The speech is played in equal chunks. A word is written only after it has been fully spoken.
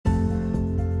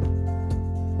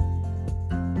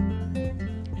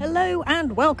Hello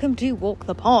and welcome to Walk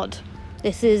the Pod.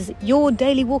 This is your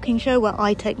daily walking show where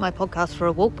I take my podcast for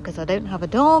a walk because I don't have a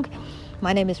dog.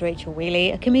 My name is Rachel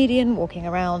Wheely, a comedian walking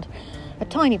around a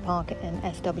tiny park in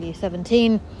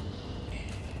SW17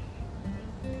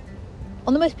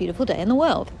 on the most beautiful day in the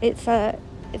world. It's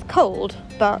cold,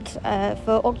 but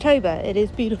for October it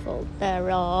is beautiful. There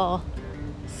are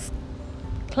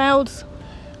clouds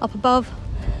up above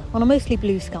on a mostly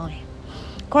blue sky.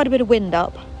 Quite a bit of wind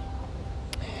up.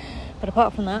 But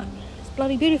apart from that, it's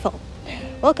bloody beautiful.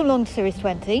 Welcome along to Series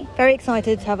 20. Very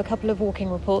excited to have a couple of walking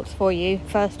reports for you.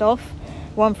 First off,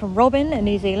 one from Robin in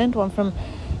New Zealand, one from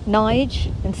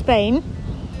Nige in Spain.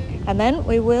 And then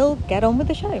we will get on with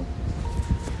the show.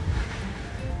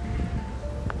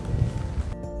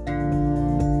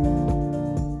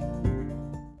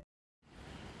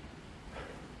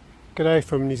 G'day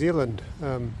from New Zealand.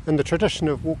 In the tradition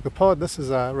of Walk the Pod, this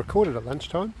is recorded at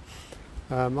lunchtime.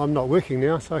 I'm not working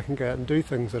now, so I can go out and do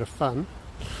things that are fun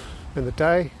in the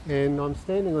day, and I'm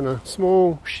standing on a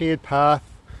small shared path,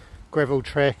 gravel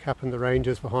track up in the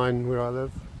ranges behind where I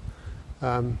live,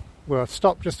 where I've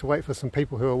stopped just to wait for some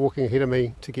people who are walking ahead of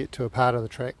me to get to a part of the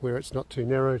track where it's not too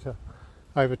narrow to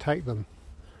overtake them.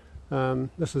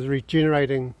 This is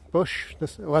regenerating bush.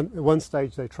 At one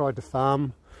stage they tried to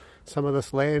farm some of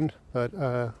this land, but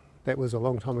that was a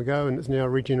long time ago, and it's now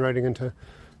regenerating into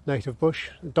native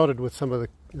bush, dotted with some of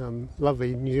the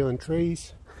lovely New Zealand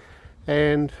trees,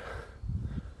 and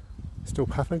still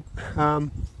puffing.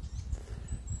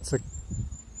 It's a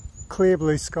clear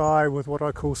blue sky with what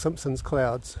I call Simpsons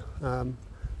clouds.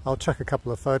 I'll chuck a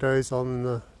couple of photos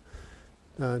on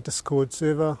the Discord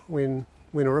server when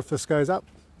or if this goes up.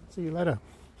 See you later.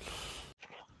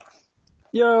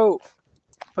 Yo,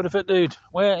 what a fit dude.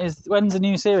 When's the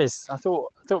new series? I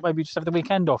thought maybe you just have the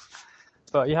weekend off.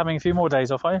 But you're having a few more days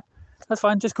off, are you? That's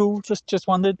fine, just cool, just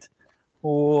wondered.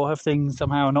 Or have things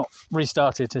somehow not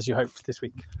restarted as you hoped this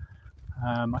week?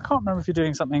 I can't remember if you're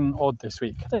doing something odd this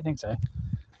week. I don't think so.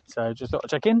 So just thought I'd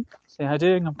check in, see how you're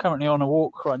doing. I'm currently on a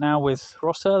walk right now with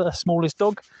Rossa, the smallest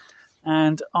dog.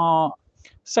 And our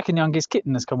second youngest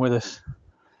kitten has come with us.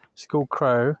 She's called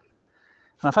Crow. And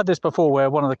I've had this before where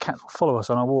one of the cats will follow us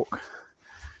on our walk.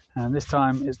 And this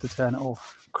time it's the turn of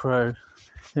Crow,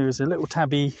 who is a little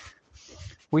tabby.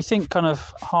 We think kind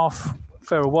of half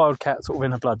feral wildcat sort of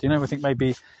in her blood. You know, we think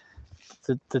maybe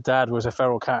the dad was a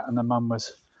feral cat and the mum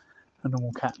was a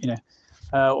normal cat,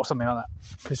 or something like that.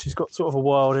 Because she's got sort of a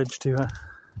wild edge to her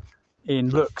in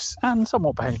looks and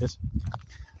somewhat behaviours.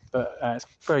 But it's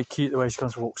very cute the way she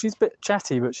comes to walk. She's a bit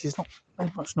chatty, but she's not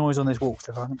made much noise on this walk.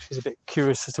 So I think she's a bit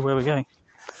curious as to where we're going.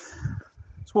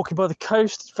 It's walking by the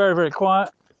coast. It's very, very quiet.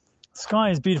 The sky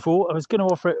is beautiful. I was going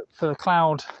to offer it for the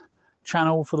cloud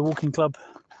channel for the walking club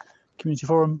community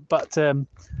forum, but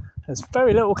there's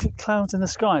very little clouds in the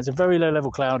sky. It's a very low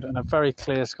level cloud and a very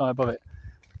clear sky above it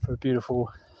for a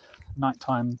beautiful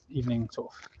nighttime evening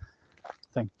sort of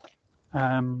thing.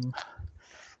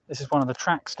 This is one of the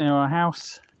tracks near our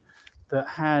house that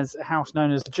has a house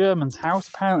known as the German's house.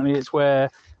 Apparently it's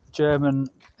where German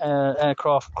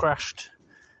aircraft crashed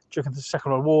during the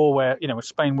Second World War, where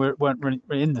Spain weren't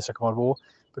really in the Second World War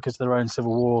because of their own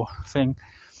civil war thing.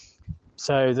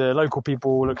 So the local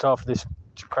people looked after this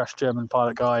crashed German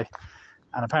pilot guy,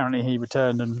 and apparently he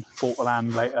returned and bought the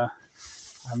land later,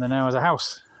 and there now is a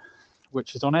house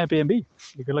which is on Airbnb.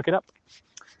 You can look it up.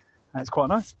 And it's quite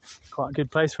nice, quite a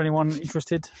good place for anyone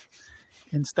interested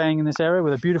in staying in this area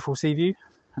with a beautiful sea view.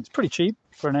 And it's pretty cheap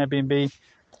for an Airbnb.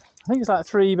 I think it's like a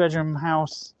 3-bedroom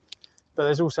house, but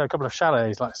there's also a couple of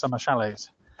chalets, like summer chalets,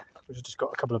 which have just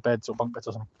got a couple of beds or bunk beds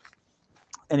or something.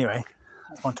 Anyway,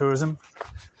 that's my tourism.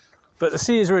 But the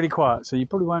sea is really quiet, so you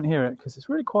probably won't hear it because it's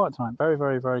really quiet tonight. Very,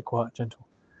 very, very quiet, gentle.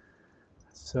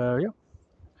 So, yeah.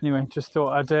 Anyway, just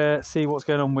thought I'd see what's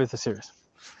going on with the series.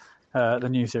 The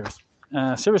new series.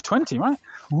 Series 20, right?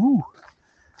 Ooh.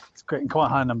 It's getting quite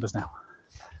high numbers now.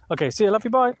 Okay, see you. Love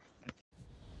you. Bye.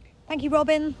 Thank you,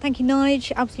 Robin. Thank you,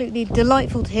 Nige. Absolutely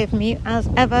delightful to hear from you, as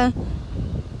ever.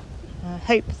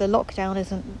 Hope the lockdown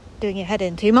isn't doing your head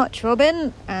in too much,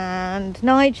 Robin. And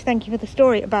Nige, thank you for the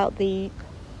story about the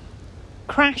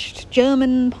crashed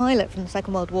German pilot from the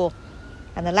Second World War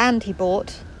and the land he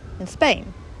bought in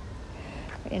Spain.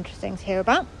 Very interesting to hear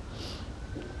about.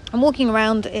 I'm walking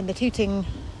around in the Tooting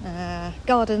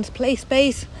Gardens play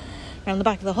space around the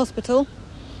back of the hospital,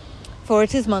 for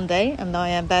it is Monday and I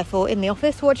am therefore in the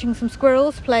office watching some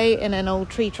squirrels play in an old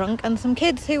tree trunk and some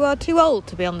kids who are too old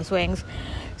to be on the swings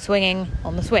swinging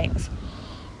on the swings.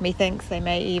 Methinks they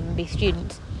may even be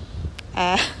students,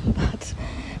 but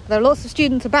there are lots of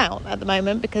students about at the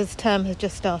moment because term has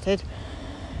just started,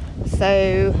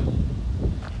 so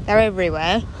They're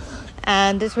everywhere,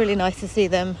 and it's really nice to see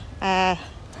them.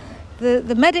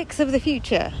 The medics of the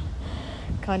future,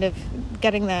 kind of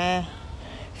getting their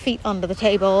feet under the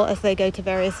table as they go to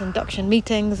various induction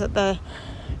meetings at the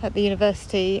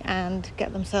university and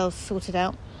get themselves sorted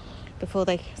out before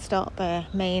they start their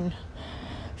main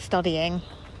studying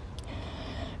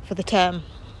for the term.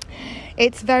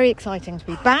 It's very exciting to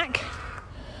be back.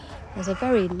 There's a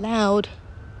very loud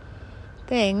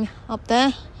thing up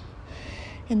there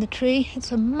in the tree.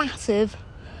 It's a massive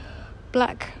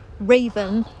black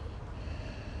raven,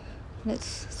 and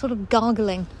it's sort of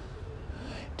gargling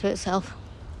to itself.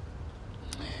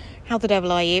 How the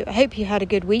devil are you? I hope you had a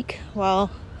good week while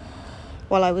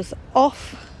I was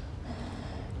off,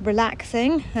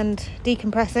 relaxing and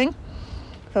decompressing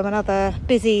from another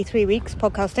busy 3 weeks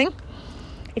podcasting.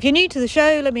 If you're new to the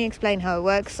show, let me explain how it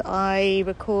works. I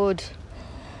record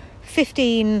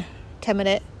 15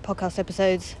 10-minute podcast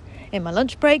episodes in my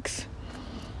lunch breaks.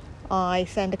 I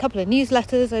send a couple of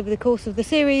newsletters over the course of the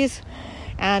series,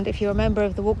 and if you're a member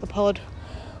of the Walk the Pod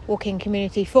Walking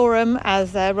Community Forum,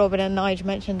 as Robin and Nige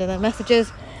mentioned in their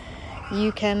messages,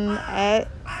 you can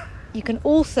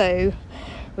also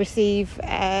receive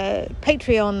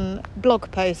Patreon blog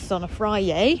posts on a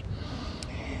Friday,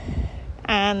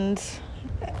 and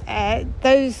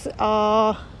those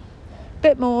are a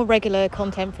bit more regular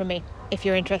content from me. If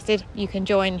you're interested, you can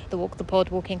join the Walk the Pod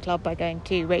Walking Club by going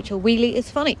to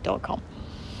rachelwheelyisfunny.com.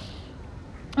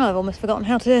 Oh, I've almost forgotten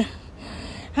how to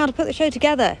put the show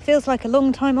together. Feels like a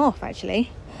long time off,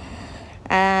 actually.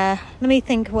 Let me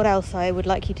think what else I would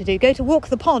like you to do. Go to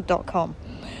walkthepod.com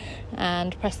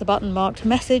and press the button marked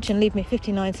message and leave me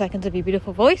 59 seconds of your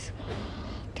beautiful voice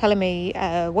telling me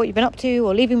what you've been up to,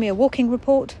 or leaving me a walking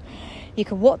report. You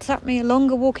can WhatsApp me a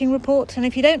longer walking report, and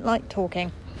if you don't like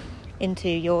talking into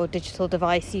your digital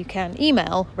device, you can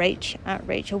email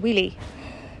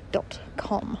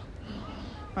rach@rachelwheely.com.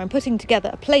 I'm putting together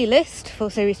a playlist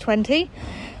for Series 20,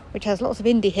 which has lots of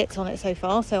indie hits on it so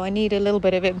far, so I need a little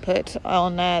bit of input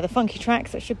on the funky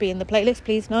tracks that should be in the playlist,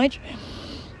 please, Nige.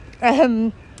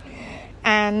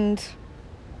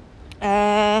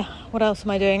 What else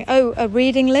am I doing? Oh, a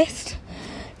reading list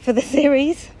for the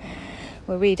series.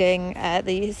 We're reading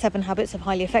the 7 Habits of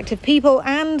Highly Effective People,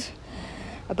 and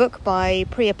a book by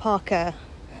Priya Parker,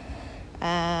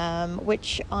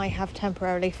 which I have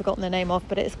temporarily forgotten the name of,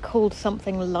 but it's called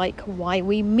something like Why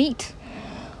We Meet,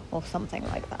 or something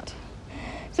like that.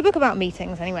 It's a book about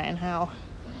meetings anyway, and how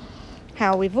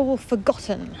we've all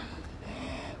forgotten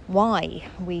why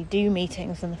we do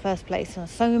meetings in the first place. And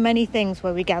so many things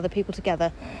where we gather people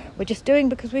together, we're just doing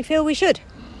because we feel we should.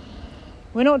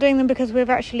 We're not doing them because we've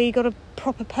actually got a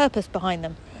proper purpose behind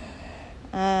them.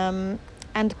 And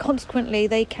consequently,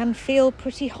 they can feel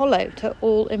pretty hollow to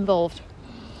all involved.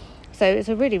 So it's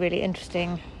a really, really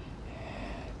interesting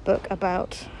book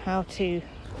about how to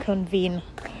convene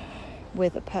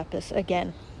with a purpose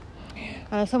again.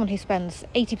 And as someone who spends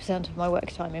 80% of my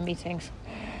work time in meetings,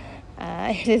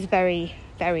 it is very,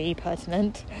 very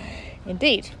pertinent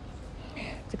indeed.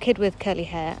 It's a kid with curly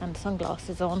hair and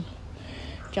sunglasses on,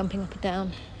 jumping up and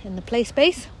down in the play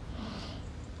space.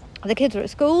 The kids are at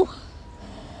school,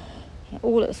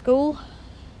 all at school.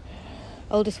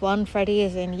 Oldest one, Freddie,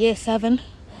 is in year 7,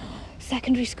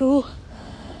 secondary school.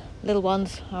 Little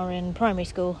ones are in primary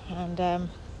school, and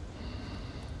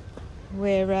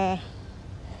we're a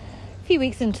few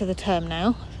weeks into the term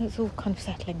now, so it's all kind of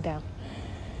settling down,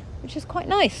 which is quite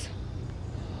nice.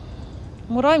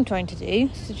 And what I'm trying to do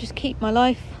is to just keep my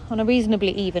life on a reasonably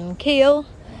even keel,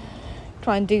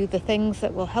 try and do the things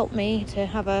that will help me to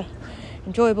have a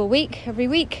enjoyable week every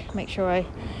week, make sure I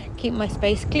keep my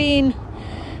space clean,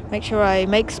 make sure I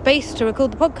make space to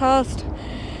record the podcast,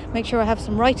 make sure I have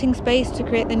some writing space to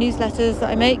create the newsletters that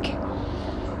I make,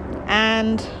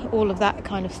 and all of that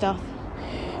kind of stuff.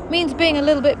 It means being a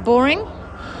little bit boring,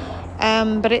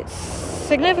 but it's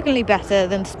significantly better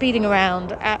than speeding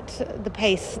around at the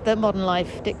pace that modern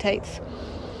life dictates.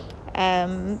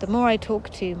 The more I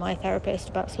talk to my therapist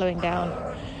about slowing down,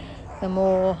 the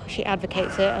more she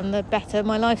advocates it, and the better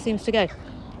my life seems to go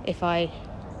if I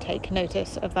take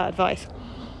notice of that advice.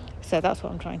 So that's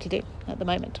what I'm trying to do at the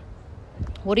moment.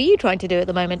 What are you trying to do at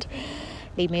the moment?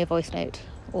 Leave me a voice note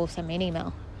or send me an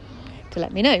email to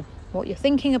let me know what you're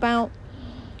thinking about,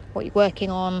 what you're working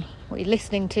on, what you're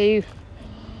listening to.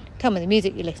 Tell me the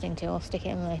music you're listening to. I'll stick it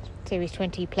in the Series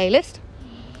 20 playlist.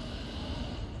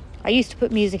 I used to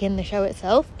put music in the show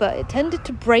itself, but it tended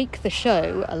to break the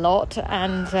show a lot,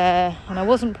 and I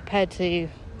wasn't prepared to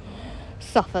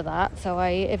suffer that, so I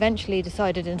eventually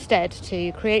decided instead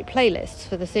to create playlists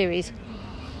for the series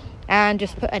and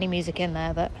just put any music in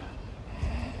there that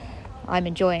I'm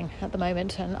enjoying at the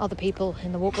moment, and other people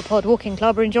in the Walk the Pod Walking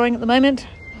Club are enjoying at the moment,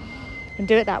 and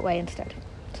do it that way instead.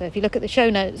 So if you look at the show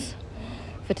notes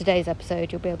for today's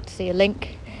episode, you'll be able to see a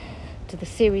link to the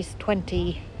Series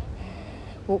 20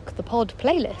 Walk the Pod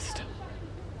playlist.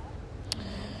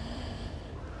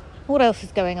 What else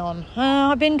is going on?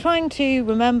 I've been trying to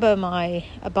remember my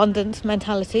abundance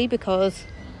mentality, because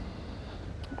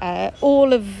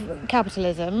all of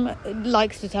capitalism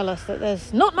likes to tell us that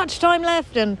there's not much time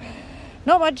left and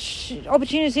not much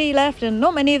opportunity left and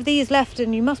not many of these left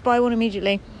and you must buy one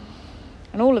immediately.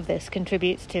 And all of this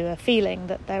contributes to a feeling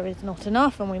that there is not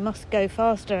enough and we must go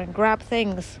faster and grab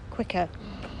things quicker.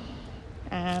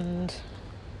 And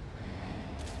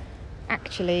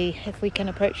actually, if we can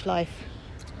approach life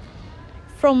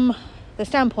from the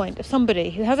standpoint of somebody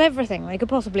who has everything they could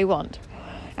possibly want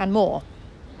and more,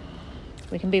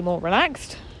 we can be more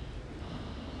relaxed,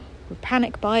 we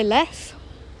panic buy less,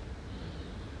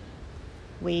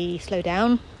 we slow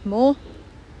down more,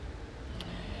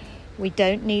 we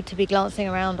don't need to be glancing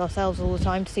around ourselves all the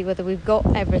time to see whether we've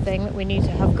got everything that we need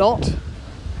to have got,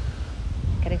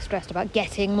 getting stressed about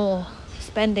getting more,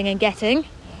 spending and getting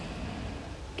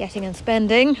and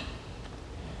spending.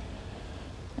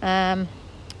 But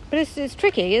it's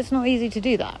tricky, it's not easy to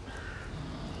do that.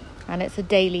 And it's a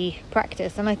daily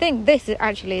practice. And I think this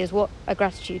actually is what a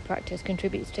gratitude practice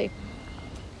contributes to.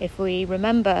 If we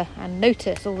remember and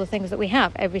notice all the things that we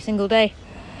have every single day,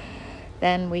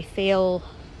 then we feel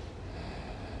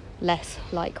less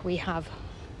like we have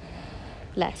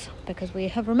less, because we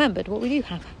have remembered what we do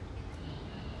have.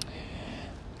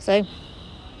 So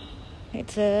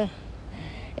it's a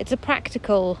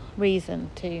practical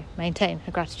reason to maintain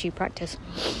a gratitude practice.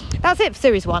 That's it for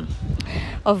Series 1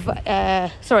 of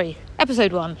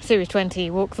Episode 1, Series 20,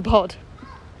 Walk the Pod.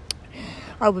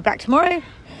 I'll be back tomorrow.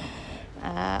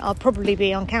 I'll probably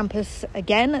be on campus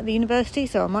again at the university,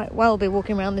 so I might well be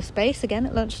walking around this space again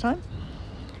at lunchtime.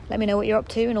 Let me know what you're up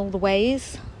to in all the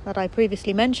ways that I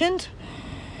previously mentioned.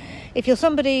 If you're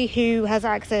somebody who has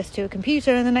access to a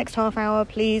computer in the next half hour,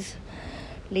 please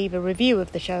leave a review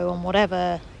of the show on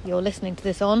whatever you're listening to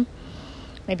this on.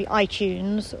 Maybe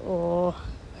iTunes or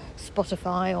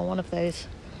Spotify or one of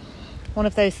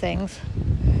those things.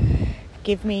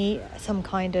 Give me some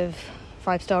kind of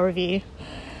 5-star review,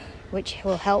 which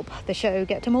will help the show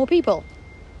get to more people.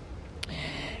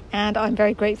 And I'm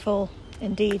very grateful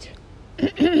indeed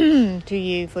to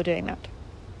you for doing that.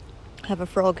 I have a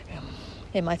frog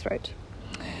in my throat.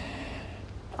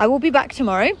 I will be back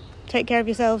tomorrow. Take care of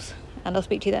yourselves, and I'll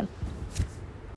speak to you then.